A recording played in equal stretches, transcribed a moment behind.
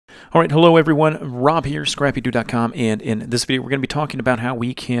All right, hello everyone. Rob here, scrappydo.com, and in this video we're going to be talking about how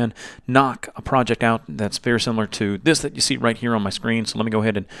we can knock a project out that's very similar to this that you see right here on my screen. So let me go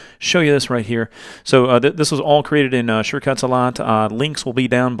ahead and show you this right here. So this was all created in Cricut Users. Links will be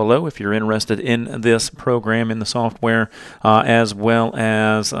down below if you're interested in this program, in the software, as well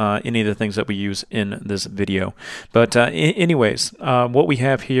as any of the things that we use in this video. But anyways, what we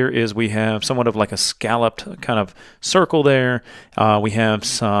have here is we have somewhat of like a scalloped kind of circle there. We have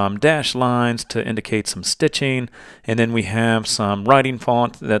some dash lines to indicate some stitching, and then we have some writing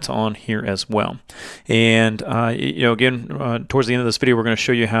font that's on here as well. And again, towards the end of this video we're going to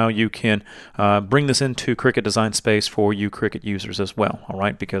show you how you can bring this into Cricut Design Space for you Cricut users as well, all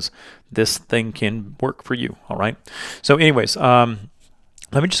right, because this thing can work for you, all right. So anyways, let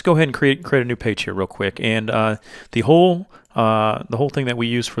me just go ahead and create a new page here real quick. And the whole thing that we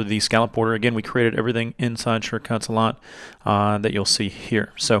use for the scallop border, again, we created everything inside Cricut a lot that you'll see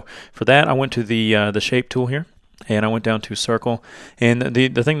here. So for that, I went to the shape tool here, and I went down to circle. And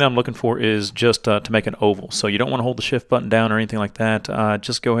the thing that I'm looking for is just to make an oval. So you don't want to hold the shift button down or anything like that.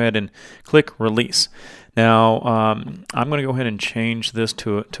 Just go ahead and click release. Now, I'm going to go ahead and change this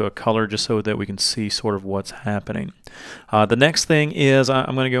to a color just so that we can see sort of what's happening. The next thing is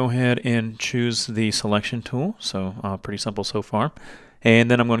I'm going to go ahead and choose the selection tool. So pretty simple so far.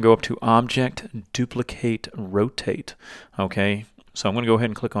 And then I'm going to go up to Object, Duplicate, Rotate. Okay, so I'm going to go ahead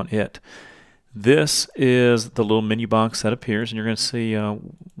and click on it. This is the little menu box that appears, and you're going to see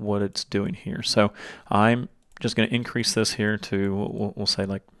what it's doing here. So I'm just going to increase this here to, we'll say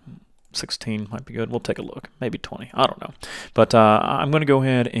like 16 might be good. We'll take a look. Maybe 20. I don't know. But I'm going to go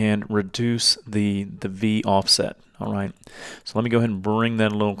ahead and reduce the V offset. All right. So let me go ahead and bring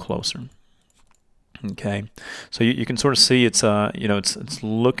that a little closer. Okay. So you can sort of see it's it's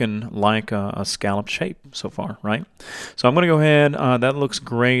looking like a scallop shape so far, right? So I'm going to go ahead. That looks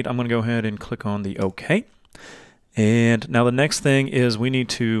great. I'm going to go ahead and click on the OK. And now the next thing is we need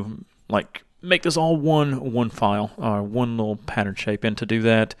to make this all one file, one little pattern shape. And to do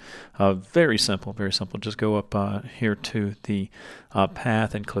that, very simple, very simple. Just go up here to the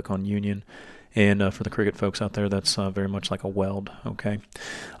path and click on Union. And for the Cricut folks out there, that's very much like a weld. Okay.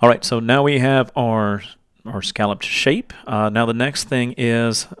 All right. So now we have our scalloped shape. Now the next thing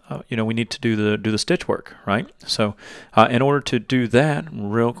is, we need to do the stitch work, right? So in order to do that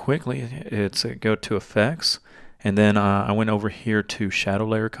real quickly, it's go to Effects, and then I went over here to Shadow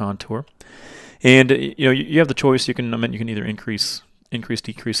Layer Contour. And you have the choice. You can either increase,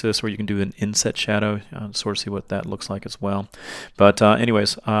 decrease this, or you can do an inset shadow, sort of see what that looks like as well. But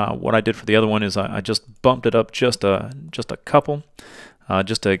anyways, what I did for the other one is I just bumped it up just a couple,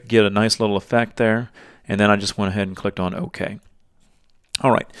 just to get a nice little effect there, and then I just went ahead and clicked on OK. All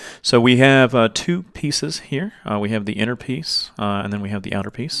right, so we have two pieces here. We have the inner piece, and then we have the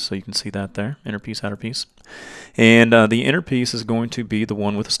outer piece. So you can see that there, inner piece, outer piece. And the inner piece is going to be the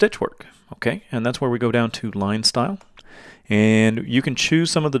one with the stitch work. Okay, and that's where we go down to line style. And you can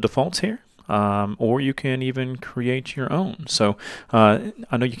choose some of the defaults here, or you can even create your own. So I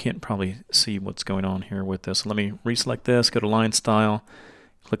know you can't probably see what's going on here with this. So let me reselect this, go to line style,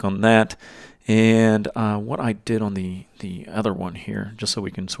 click on that. And what I did on the other one here, just so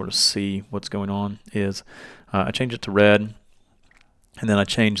we can sort of see what's going on, is I changed it to red, and then I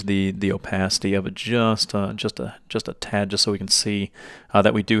changed the opacity of it just a tad, just so we can see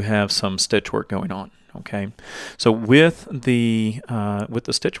that we do have some stitch work going on. Okay, so with the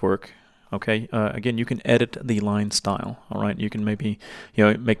stitch work, okay, again, you can edit the line style. All right, you can maybe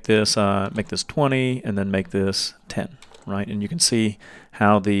make this 20 and then make this 10. Right, and you can see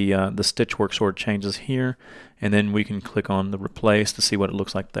how the stitch work sort of changes here, and then we can click on the replace to see what it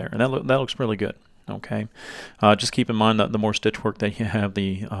looks like there, and that looks really good. Okay, just keep in mind that the more stitch work that you have,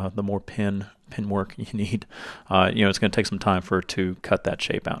 the more pin work you need. It's going to take some time for it to cut that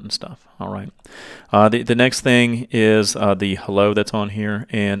shape out and stuff. All right. The next thing is the hello that's on here,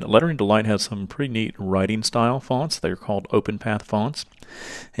 and Lettering Delight has some pretty neat writing style fonts. They're called open path fonts.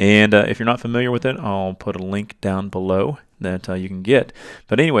 And if you're not familiar with it, I'll put a link down below that you can get.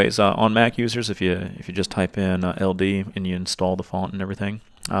 But anyways, on Mac users, if you just type in LD and you install the font and everything,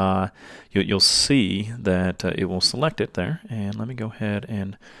 you'll see that it will select it there. And let me go ahead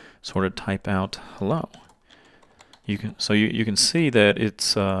and sort of type out hello. You can see that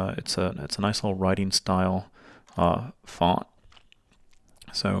it's a nice little writing style font.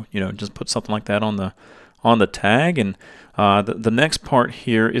 So just put something like that on on the tag. And the next part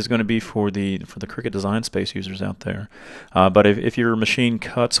here is going to be for the Cricut Design Space users out there. But if your machine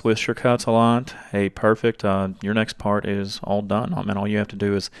cuts Swisher cuts a lot, hey, perfect. Your next part is all done. I mean, all you have to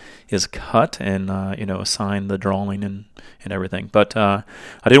do is cut and assign the drawing and everything. But I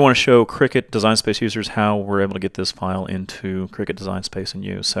did want to show Cricut Design Space users how we're able to get this file into Cricut Design Space and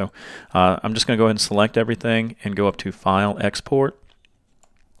use. So I'm just going to go ahead and select everything and go up to File, Export.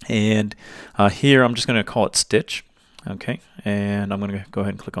 And here I'm just going to call it Stitch. Okay, and I'm going to go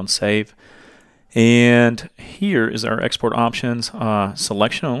ahead and click on Save. And here is our export options,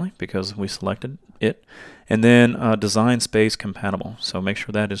 selection only because we selected it, and then Design Space compatible. So make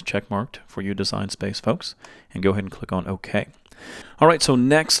sure that is checkmarked for you Design Space folks, and go ahead and click on OK. All right, so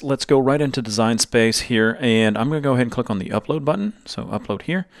next let's go right into Design Space here, and I'm going to go ahead and click on the Upload button. So Upload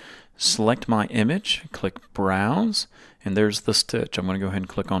here, select my image, click Browse, and there's the stitch. I'm going to go ahead and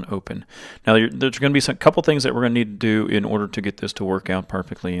click on Open. Now there's going to be a couple things that we're going to need to do in order to get this to work out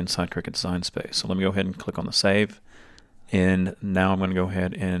perfectly inside Cricut Design Space. So let me go ahead and click on the Save, and now I'm going to go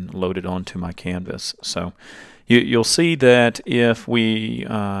ahead and load it onto my canvas. So you'll see that if we,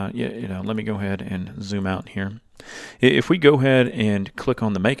 let me go ahead and zoom out here. If we go ahead and click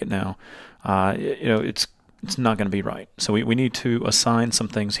on the Make It Now, it's not going to be right. So we need to assign some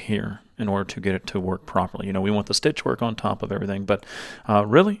things here in order to get it to work properly. We want the stitch work on top of everything, but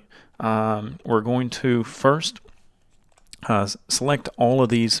really we're going to first select all of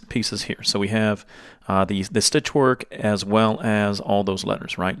these pieces here. So we have the stitch work as well as all those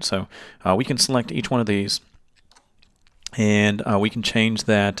letters, right? So we can select each one of these, and we can change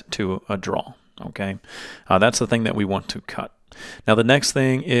that to a draw. Okay, that's the thing that we want to cut. Now the next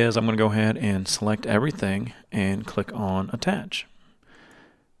thing is I'm going to go ahead and select everything and click on Attach.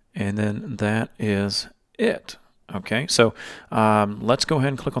 And then that is it. Okay, so let's go ahead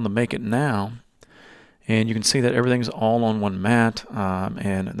and click on the Make It Now. And you can see that everything's all on one mat,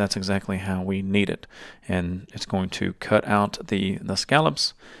 and that's exactly how we need it. And it's going to cut out the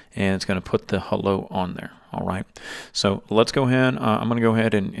scallops, and it's going to put the hello on there. All right, so let's go ahead. I'm going to go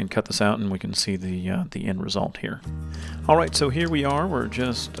ahead and cut this out, and we can see the end result here. All right, so here we are. We're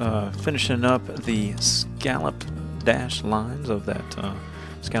just finishing up the scallop dash lines of that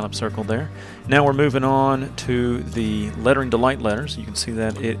scallop circle there. Now we're moving on to the Lettering Delight letters. You can see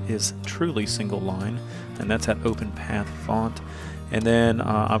that it is truly single line, and that's that open path font. And then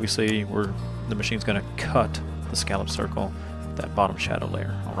obviously the machine's going to cut the scallop circle, that bottom shadow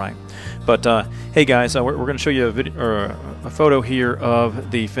layer. All right, but hey guys, we're going to show you a video or a photo here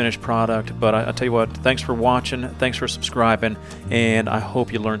of the finished product. But I tell you what, thanks for watching, thanks for subscribing, and I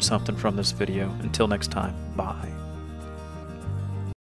hope you learned something from this video. Until next time, bye.